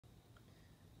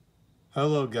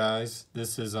Hello guys,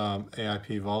 this is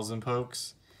A.I.P. Vols and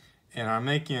Pokes, and I'm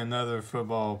making another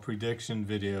football prediction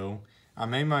video. I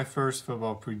made my first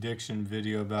football prediction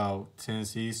video about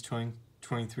Tennessee's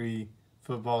 2023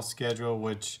 football schedule,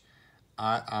 which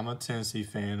I'm a Tennessee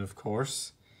fan, of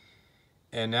course.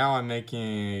 And now I'm making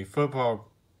a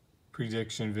football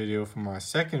prediction video for my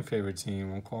second favorite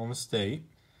team, Oklahoma State.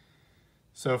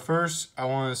 So first, I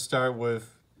want to start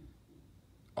with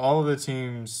all of the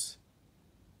teams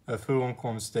of who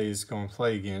Oklahoma State is going to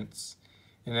play against.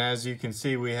 And as you can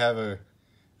see, we have a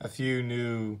few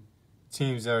new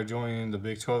teams that are joining the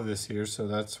Big 12 this year, so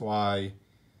that's why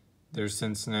there's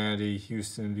Cincinnati,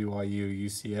 Houston, BYU,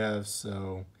 UCF.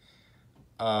 So,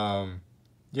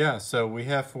 yeah, so we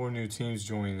have 4 new teams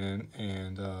joining,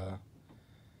 and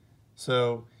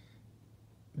so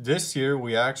this year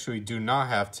we actually do not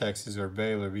have Texas or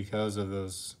Baylor because of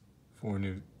those 4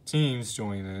 new teams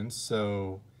joining in.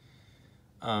 So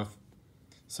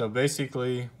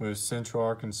basically, with Central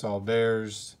Arkansas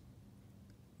Bears,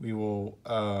 we will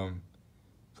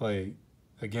play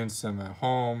against them at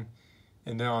home,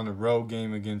 and then on the road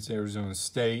game against Arizona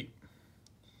State.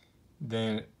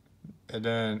 Then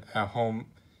at home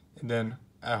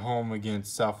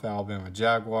against South Alabama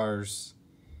Jaguars.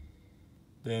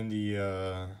 Then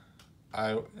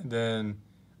then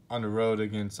on the road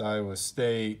against Iowa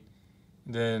State.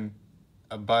 Then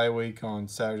a bye week on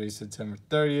Saturday, September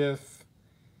 30th.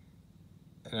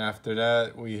 And after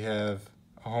that, we have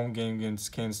a home game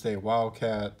against Kansas State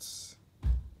Wildcats.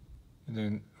 And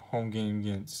then home game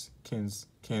against Kansas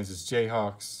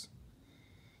Jayhawks.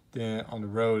 Then on the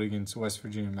road against West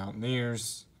Virginia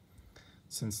Mountaineers,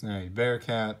 Cincinnati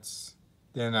Bearcats.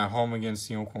 Then at home against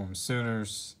the Oklahoma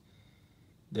Sooners.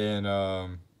 Then at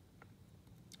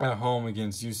home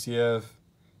against UCF.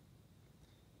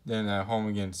 Then at home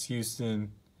against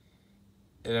Houston.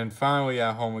 And then finally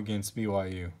at home against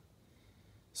BYU.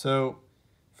 So,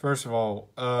 first of all,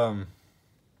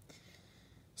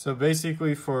 so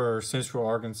basically for Central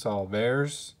Arkansas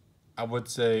Bears, I would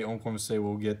say Oklahoma State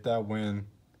will get that win.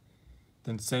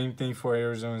 Then same thing for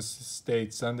Arizona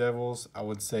State Sun Devils, I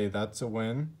would say that's a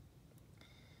win.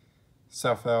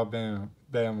 South Alabama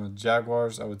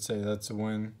Jaguars, I would say that's a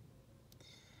win.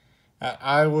 At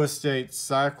Iowa State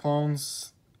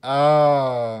Cyclones,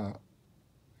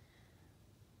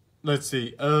 let's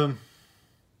see.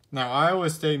 Now, Iowa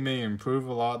State may improve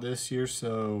a lot this year,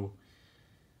 so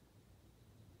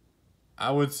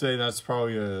I would say that's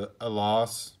probably a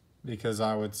loss because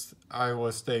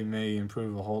Iowa State may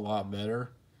improve a whole lot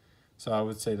better. So I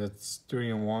would say that's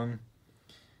 3-1.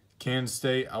 Kansas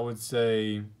State, I would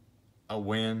say a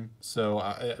win. So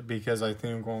because I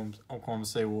think Oklahoma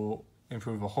State will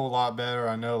improve a whole lot better.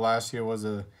 I know last year was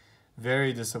a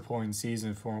very disappointing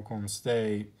season for Oklahoma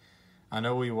State. I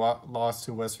know we lost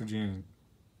to West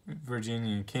Virginia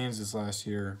and Kansas last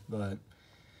year, but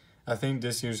I think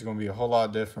this year's going to be a whole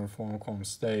lot different for Oklahoma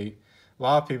State. A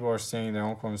lot of people are saying that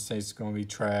Oklahoma State's going to be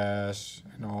trash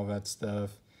and all that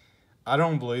stuff. I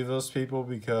don't believe those people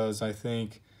because I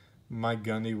think Mike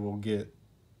Gundy will get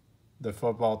the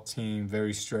football team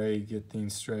very straight, get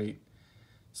things straight.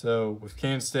 So with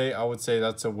Kansas State, I would say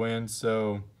that's a win.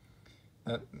 So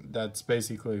that's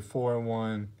basically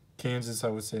 4-1. Kansas, I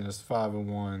would say that's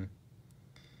 5-1.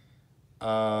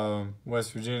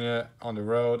 West Virginia on the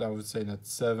road, I would say that's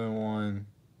 7-1.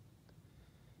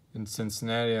 In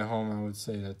Cincinnati at home, I would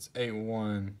say that's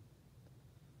 8-1.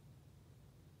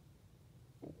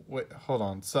 Wait, hold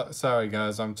on. Sorry,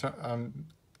 guys.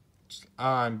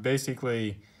 I'm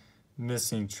basically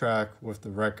missing track with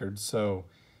the record. So,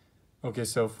 okay.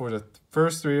 So for the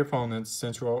first 3 opponents,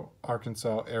 Central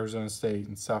Arkansas, Arizona State,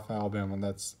 and South Alabama,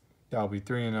 that'll be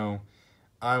 3-0.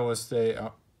 Iowa State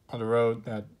on the road,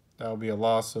 that'll be a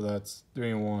loss, so that's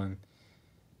 3-1.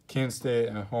 Kansas State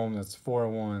at home, that's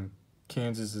 4-1.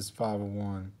 Kansas is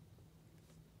 5-1.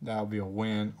 That'll be a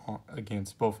win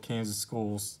against both Kansas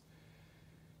schools.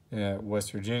 At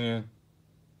West Virginia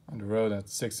on the road,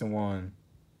 that's 6-1.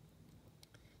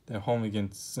 Then home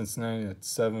against Cincinnati,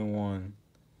 that's 7-1.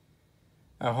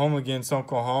 At home against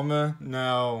Oklahoma,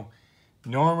 now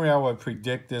normally I would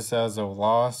predict this as a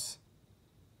loss.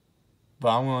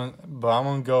 But I'm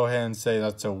gonna go ahead and say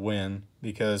that's a win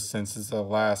because since it's the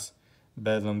last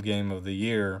Bedlam game of the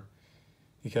year,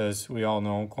 because we all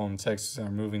know Oklahoma and Texas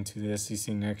are moving to the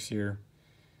SEC next year,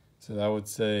 so I would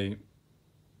say.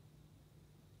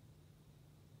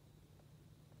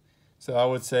 So I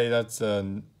would say that's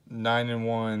a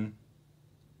 9-1.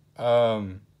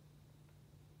 I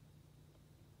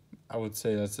would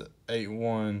say that's a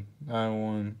 8-1,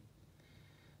 9-1.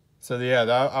 So yeah,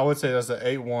 I would say that's an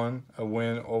 8-1, a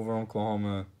win over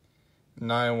Oklahoma.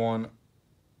 9-1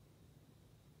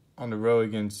 on the road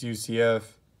against UCF.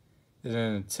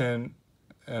 And then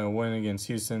a win against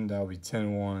Houston, that'll be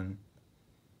 10-1.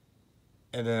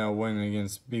 And then a win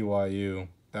against BYU,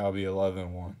 that'll be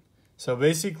 11-1. So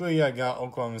basically, I got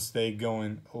Oklahoma State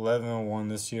going 11-1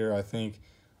 this year. I think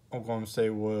Oklahoma State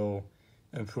will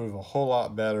improve a whole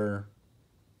lot better.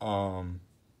 I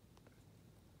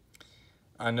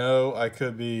know I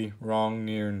could be wrong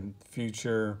near in the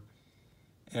future.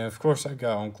 And of course, I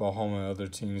got Oklahoma and other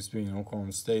teams beating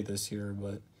Oklahoma State this year,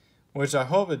 but which I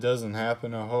hope it doesn't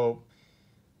happen. I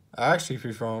actually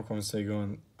prefer Oklahoma State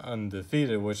going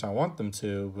undefeated, which I want them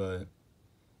to, but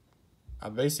I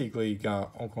basically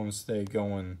got Oklahoma State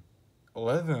going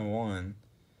 11-1.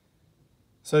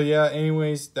 So yeah,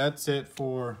 anyways, that's it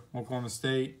for Oklahoma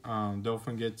State. Don't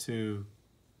forget to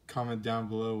comment down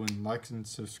below and like and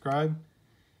subscribe.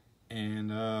 And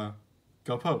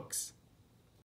go Pokes.